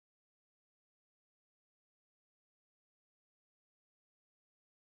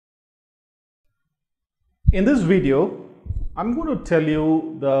In this video, I'm going to tell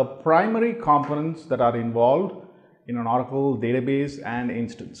you the primary components that are involved in an Oracle database and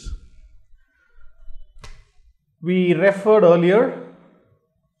instance. We referred earlier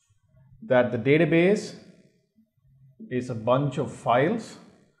that the database is a bunch of files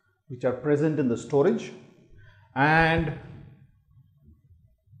which are present in the storage, and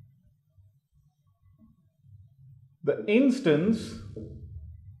the instance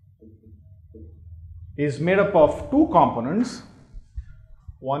is made up of two components.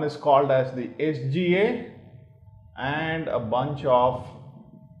 One is called as the SGA and a bunch of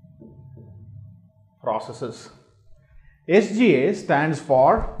processes. SGA stands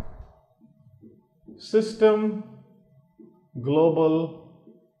for System Global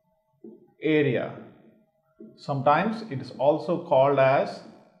Area. Sometimes it is also called as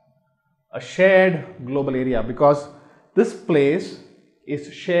a shared global area because this place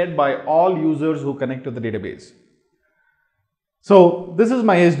is shared by all users who connect to the database. So this is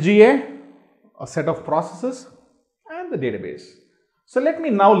my SGA, a set of processes, and the database. So let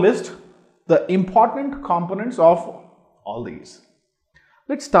me now list the important components of all these.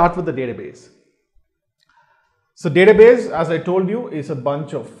 Let's start with the database. So database, as I told you, is a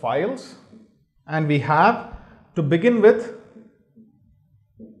bunch of files, and we have to begin with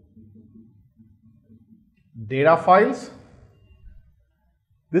data files.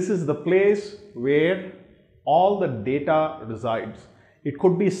 This is the place where all the data resides. It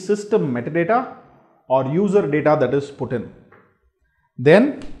could be system metadata or user data that is put in.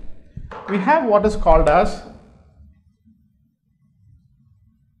 Then we have what is called as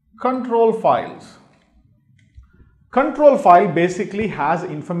control files. Control file basically has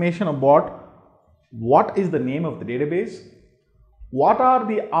information about what is the name of the database, what are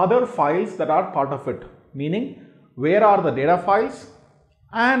the other files that are part of it, meaning where are the data files,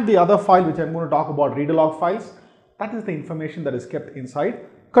 and the other file which I'm going to talk about, read log files. That is the information that is kept inside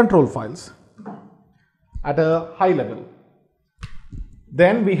control files at a high level.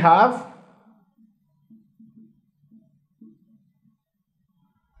 Then we have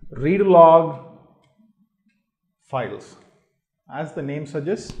read log files. As the name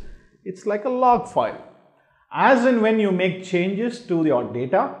suggests, it's like a log file. As in when you make changes to your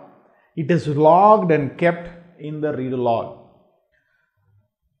data, it is logged and kept in the read log.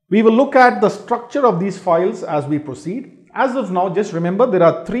 We will look at the structure of these files as we proceed. As of now, just remember there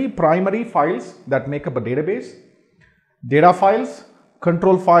are three primary files that make up a database: data files,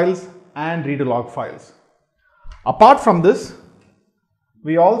 control files, and read log files. Apart from this,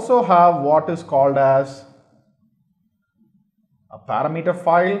 we also have what is called as a parameter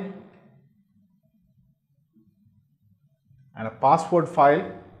file and a password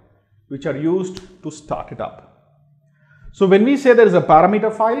file, which are used to start it up. So when we say there is a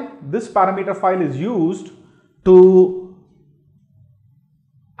parameter file, this parameter file is used to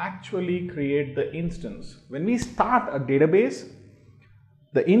actually create the instance. When we start a database,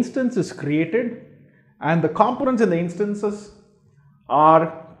 the instance is created and the components in the instances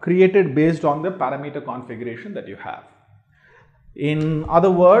are created based on the parameter configuration that you have. In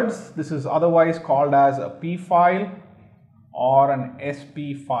other words, this is otherwise called as a P file or an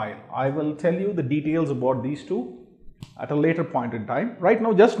SP file. I will tell you the details about these two at a later point in time. Right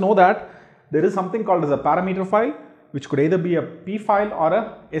now, just know that there is something called as a parameter file, which could either be a P file or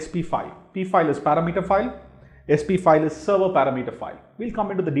a SP file. P file is parameter file, SP file is server parameter file. We'll come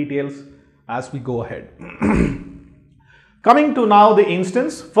into the details as we go ahead. Coming to now the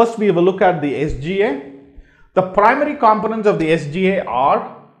instance, first we will look at the SGA. The primary components of the SGA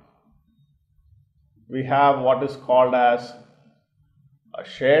are, we have what is called as a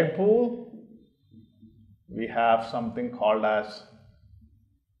shared pool. We have something called as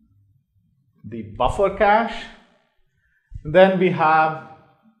the buffer cache. Then we have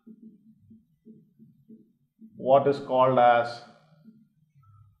what is called as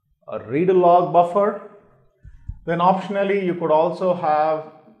a read log buffer. Then optionally you could also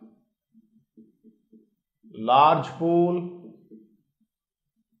have large pool,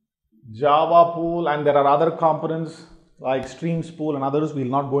 Java pool, and there are other components like streams pool and others. We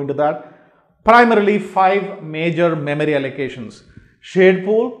will not go into that. Primarily 5 major memory allocations: shared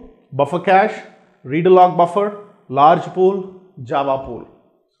pool, buffer cache, read log buffer, large pool, Java pool.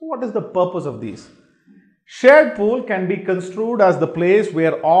 So what is the purpose of these? Shared pool can be construed as the place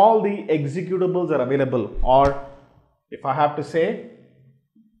where all the executables are available, or if I have to say,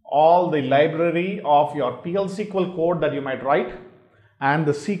 all the library of your PL SQL code that you might write and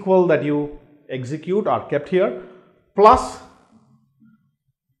the SQL that you execute are kept here, plus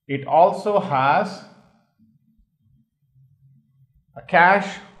it also has a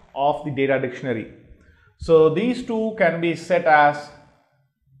cache of the data dictionary. So these two can be set as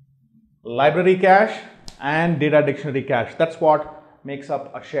library cache and data dictionary cache. That's what makes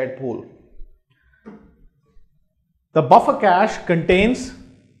up a shared pool. The buffer cache contains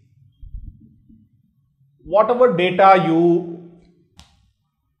whatever data you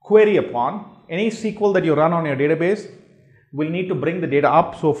query upon. Any SQL that you run on your database will need to bring the data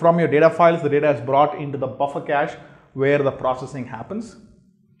up. So from your data files, the data is brought into the buffer cache where the processing happens.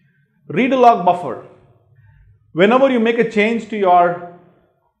 Read log buffer. Whenever you make a change to your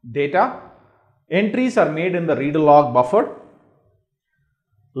data, entries are made in the read log buffer.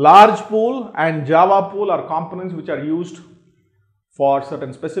 Large pool and Java pool are components which are used for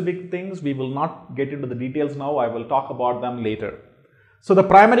certain specific things. We will not get into the details now. I will talk about them later. So the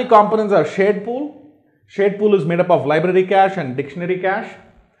primary components are shared pool. Shared pool is made up of library cache and dictionary cache.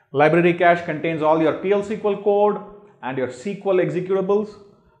 Library cache contains all your PL SQL code and your SQL executables.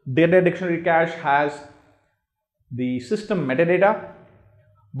 Data dictionary cache has the system metadata.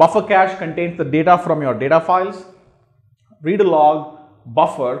 Buffer cache contains the data from your data files. Read log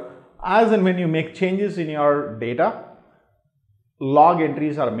buffer, as and when you make changes in your data, log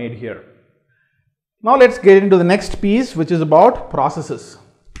entries are made here. Now let's get into the next piece, which is about processes.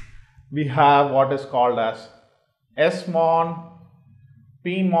 We have what is called as smon,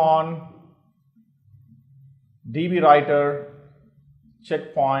 pmon, dbwriter,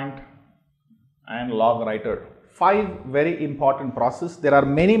 checkpoint and log writer. 5 very important processes. There are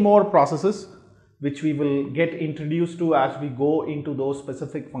many more processes which we will get introduced to as we go into those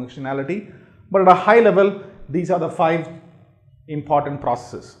specific functionality. But at a high level, these are the 5 important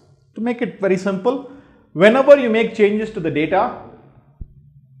processes. To make it very simple, whenever you make changes to the data,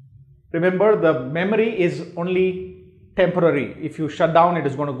 remember the memory is only temporary. If you shut down, it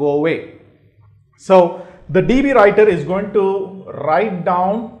is going to go away. So the DB writer is going to write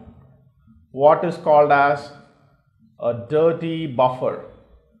down what is called as a dirty buffer.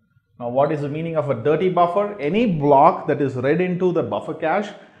 Now what is the meaning of a dirty buffer? Any block that is read into the buffer cache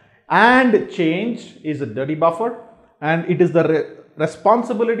and changed is a dirty buffer, and it is the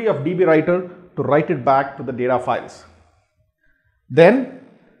responsibility of DB writer to write it back to the data files. Then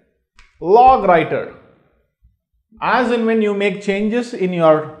log writer. As and when you make changes in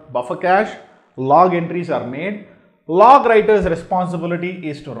your buffer cache, log entries are made. Log writer's responsibility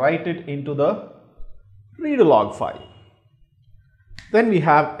is to write it into the read log file. Then we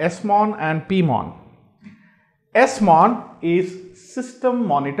have smon and pmon. Smon is system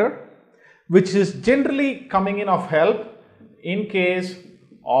monitor, which is generally coming in of help in case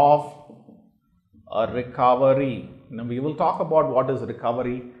of a recovery. Now we will talk about what is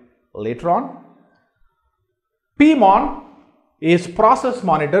recovery later on. Pmon is process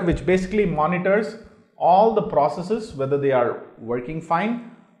monitor, which basically monitors all the processes whether they are working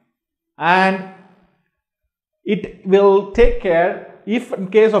fine, and it will take care if in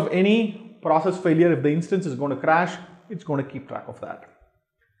case of any process failure, if the instance is going to crash, it's going to keep track of that.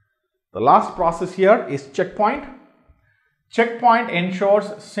 The last process here is checkpoint. Checkpoint ensures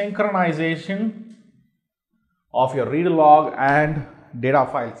synchronization of your read log and data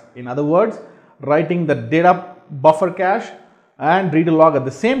files. In other words, writing the data buffer cache and read log at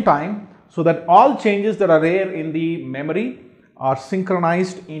the same time, so that all changes that are there in the memory are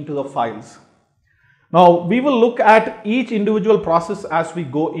synchronized into the files. Now we will look at each individual process as we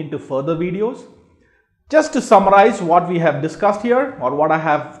go into further videos. Just to summarize what we have discussed here, or what I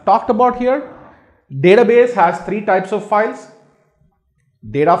have talked about here, database has 3 types of files: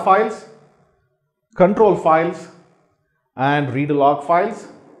 data files, control files and read log files.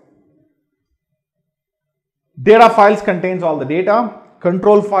 Data files contains all the data.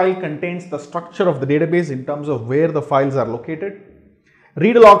 Control file contains the structure of the database in terms of where the files are located.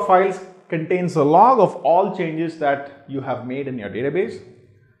 Read log files contains a log of all changes that you have made in your database.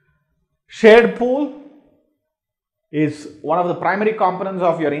 Shared pool is one of the primary components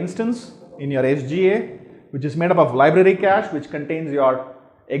of your instance in your SGA, which is made up of library cache, which contains your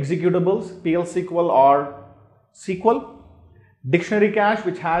executables, PL SQL or SQL. Dictionary cache,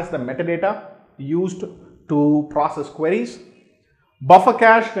 which has the metadata used to process queries. Buffer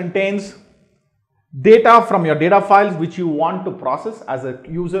cache contains data from your data files which you want to process. As a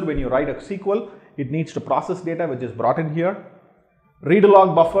user, when you write a SQL, it needs to process data which is brought in here. Read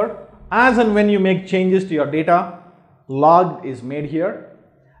log buffer, as and when you make changes to your data, log is made here.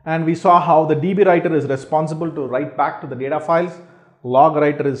 And we saw how the DB writer is responsible to write back to the data files. Log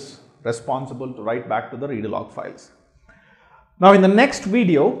writer is responsible to write back to the read log files. Now in the next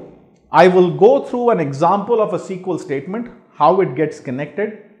video, I will go through an example of a SQL statement, how it gets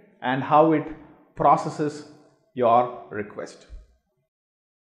connected and how it processes your request.